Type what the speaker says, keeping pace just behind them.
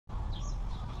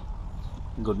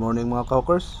Good morning mga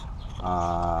kawkers.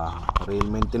 Rail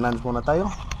maintenance muna tayo.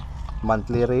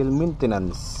 Monthly rail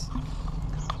maintenance.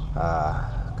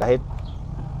 Kahit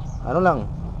ano lang,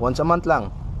 once a month lang.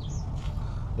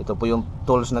 Ito po yung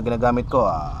tools na ginagamit ko.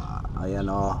 Ayan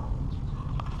o.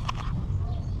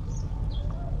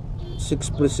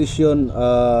 6 precision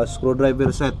screwdriver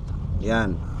set.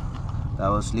 Yan.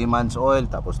 Tapos Lehman's oil,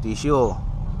 tapos tissue.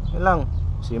 Yan lang,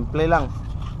 simple lang.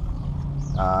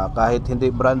 Kahit hindi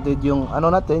branded yung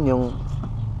ano natin, yung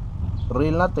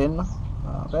reel natin,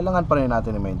 kailangan pa rin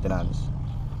natin yung maintenance.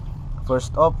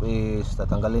 First off is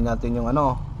tatanggalin natin yung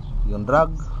ano, yung drag,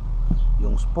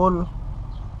 yung spool,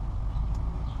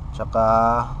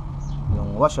 tsaka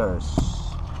yung washers.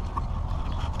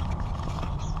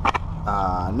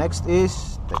 Next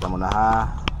is, teka muna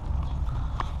ha,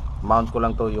 mount ko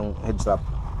lang to yung head strap.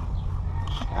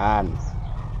 Yan.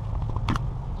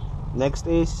 Next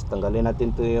is tanggalin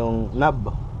natin to yung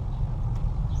knob.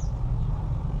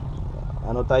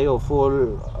 Ano tayo,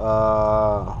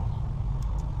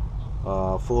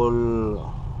 full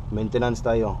maintenance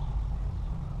tayo.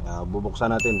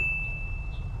 Bubuksan natin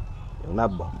yung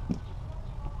knob.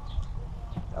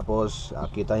 Tapos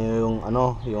kita nyo yung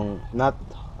ano, yung nut.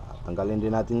 Tanggalin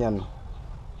din natin yan.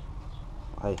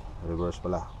 Ay, reverse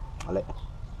pala, mali.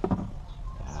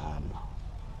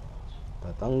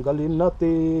 Tatanggalin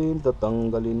natin.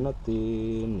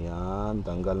 Yan,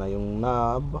 tanggal na yung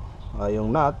knob, yung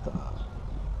nut.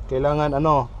 Kailangan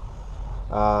ano,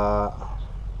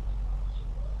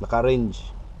 naka-arrange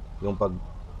yung pag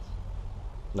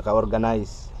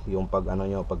naka-organize yung pag ano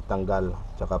nyo, pagtanggal,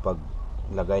 tsaka pag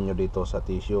lagay nyo dito sa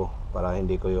tissue, para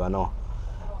hindi kayo ano,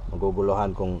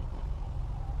 maguguluhan kung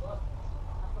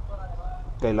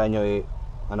kailan nyo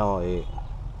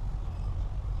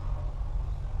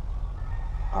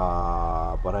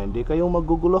para hindi kayong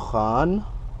maguguluhan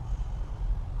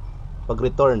pag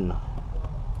return.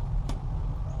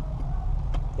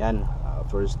 Yan,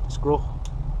 first screw.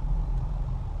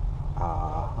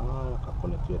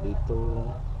 Nakakonect siya dito.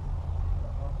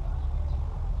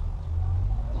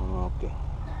 Okay,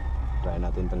 try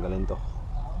natin tanggalin to.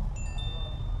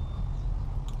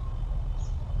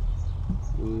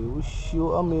 We wish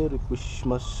you a Merry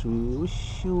Christmas. We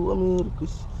wish you a Merry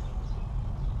Christmas.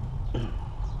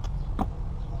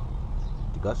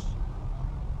 Tigas.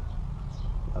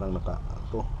 Parang naka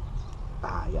ito.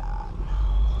 Ayan.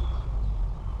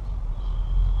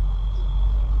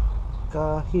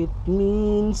 Kahit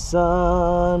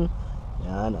minsan.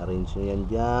 Yan, arrange nyo yan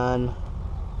dyan.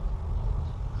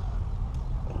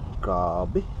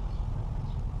 Grabe.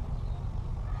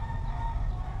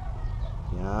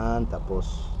 Yan,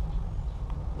 tapos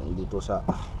yan dito sa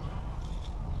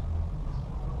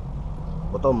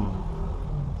bottom.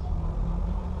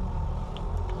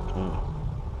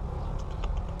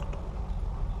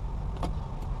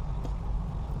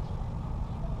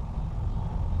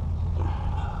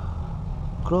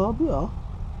 Grabe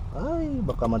ay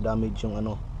baka ma-damage yung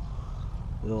ano,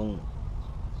 yung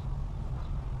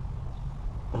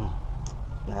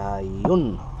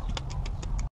ayun.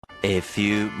 A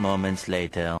few moments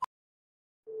later.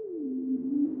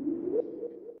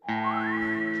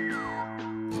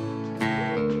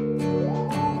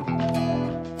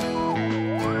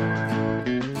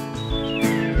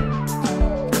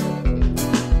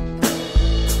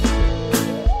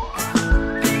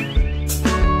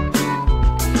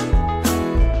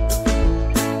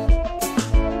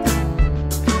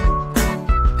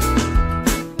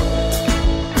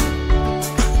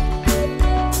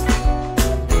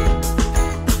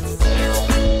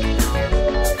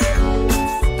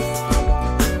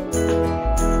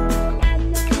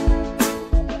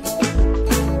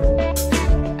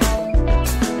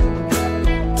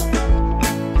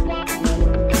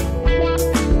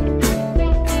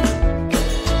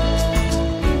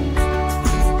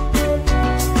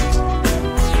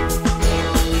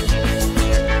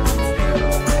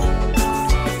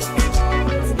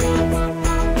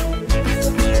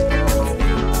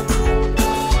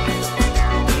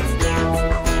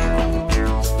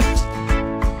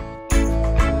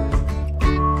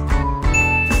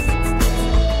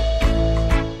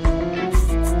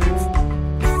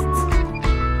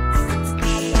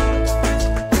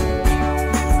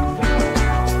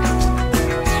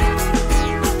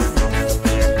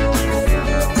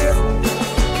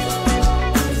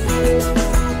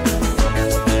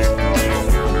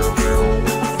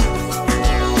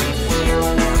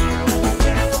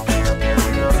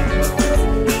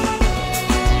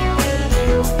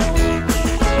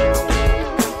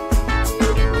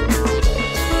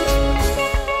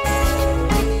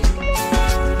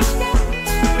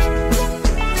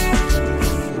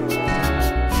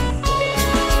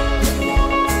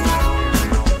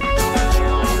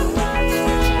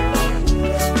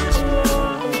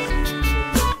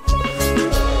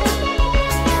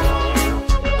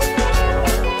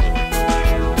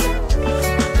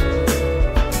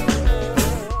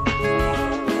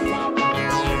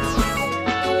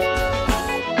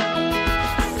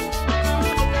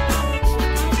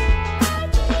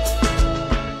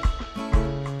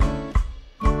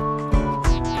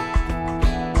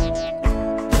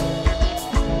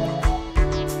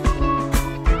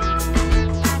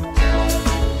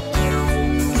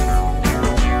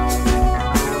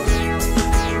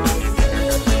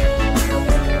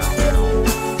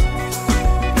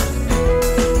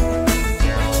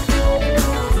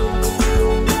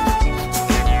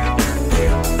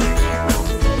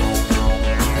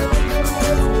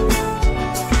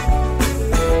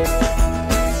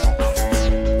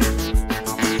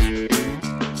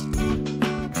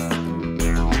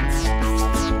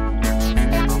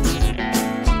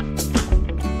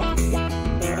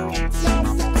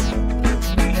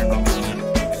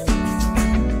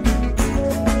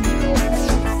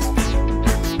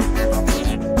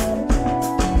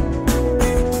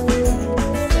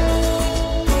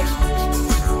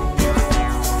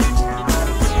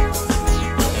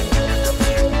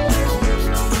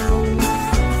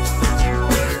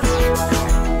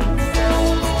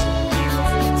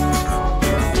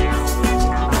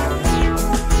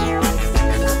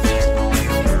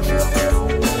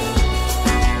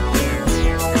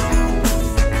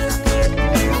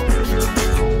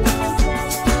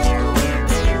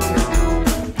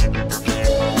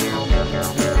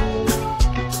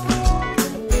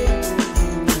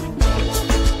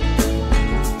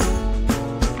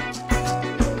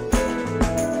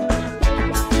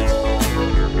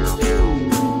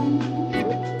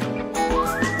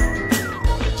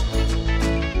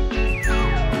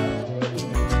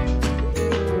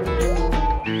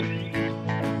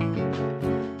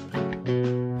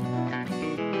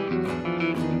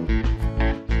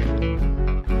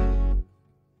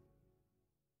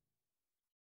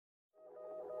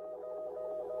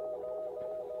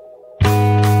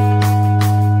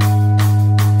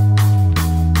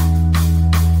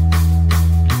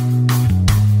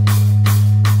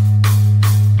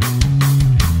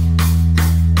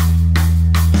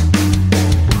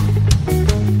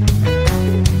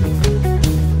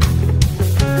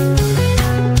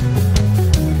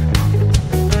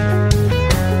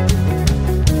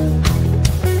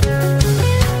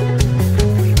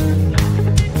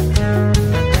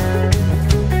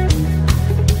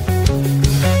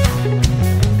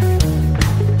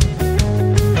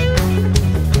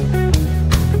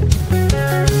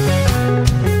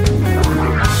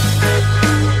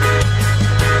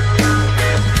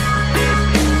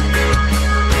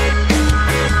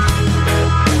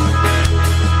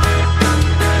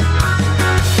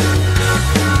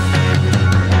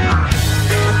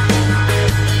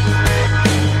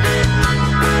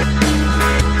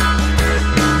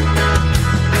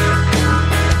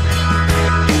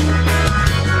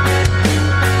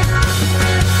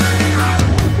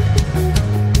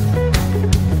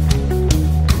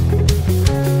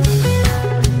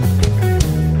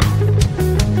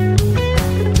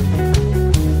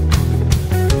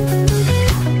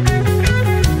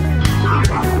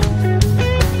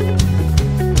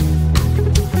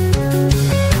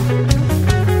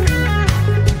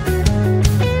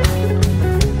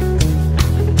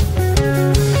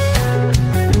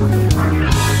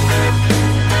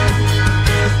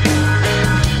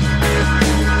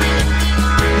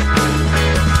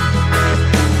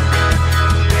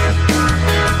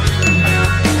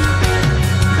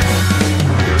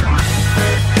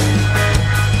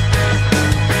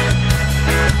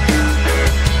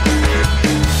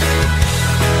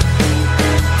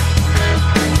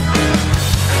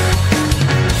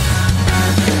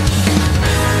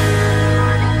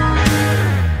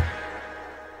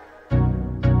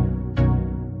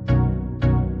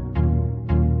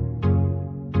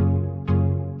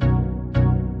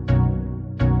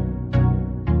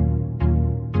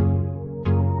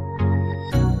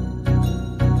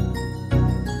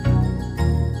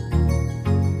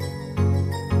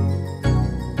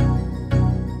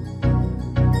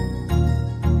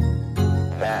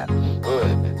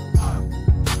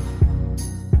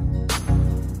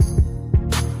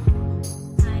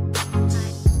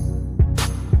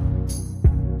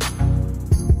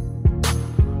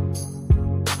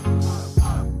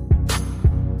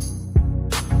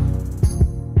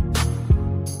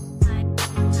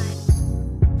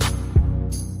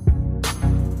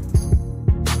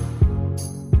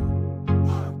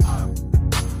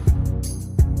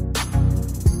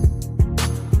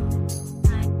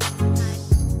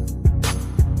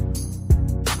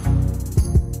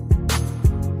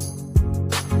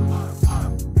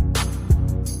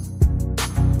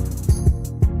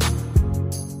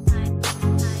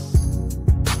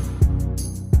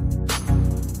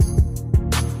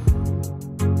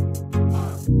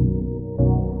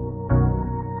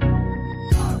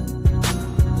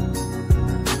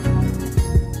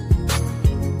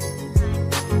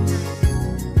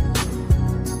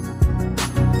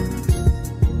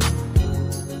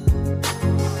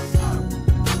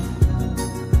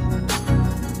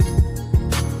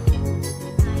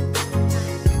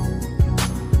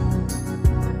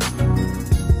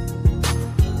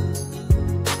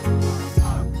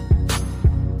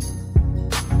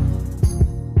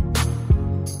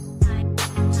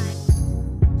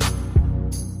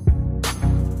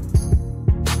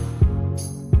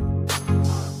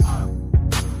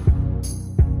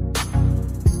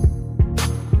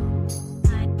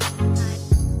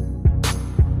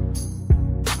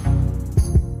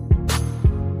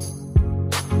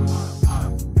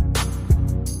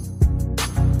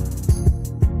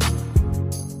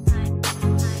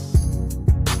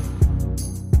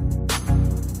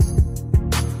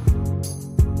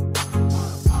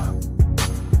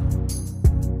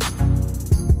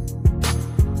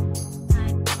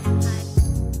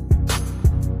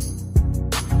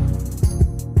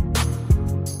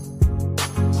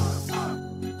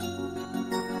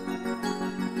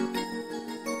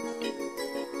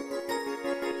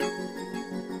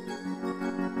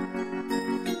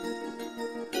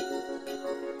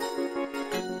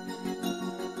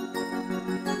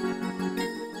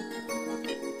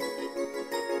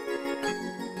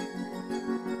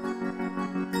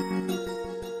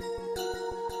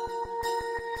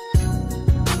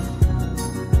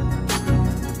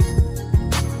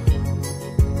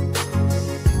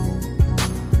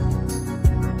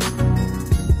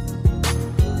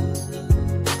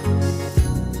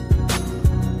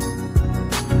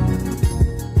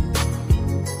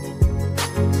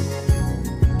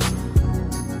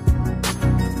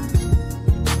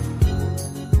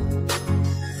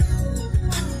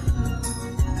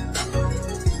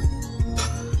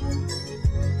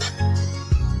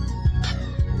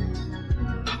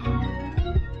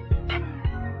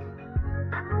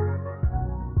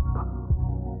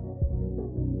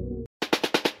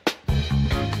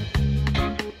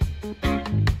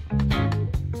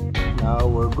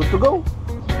 You're good to go.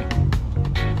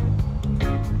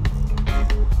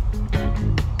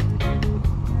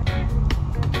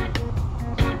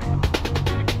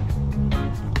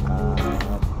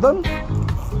 Done.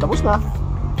 Tapos na.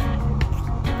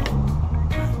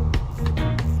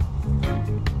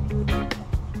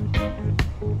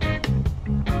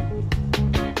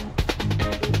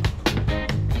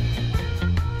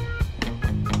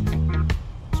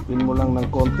 Spin mo lang ng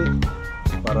konti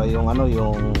para yung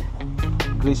yung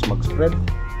grease mag-spread.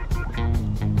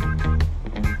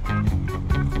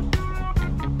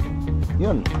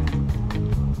 Yun.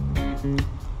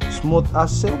 Smooth as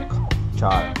silk.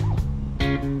 Char.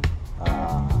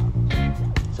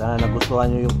 Sana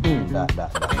nagustuhan nyo yung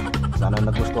Sana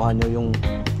nagustuhan nyo yung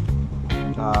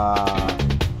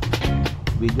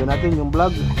video natin, yung vlog.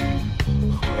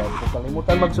 Huwag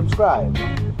kalimutan mag-subscribe.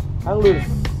 Anglers,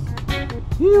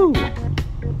 you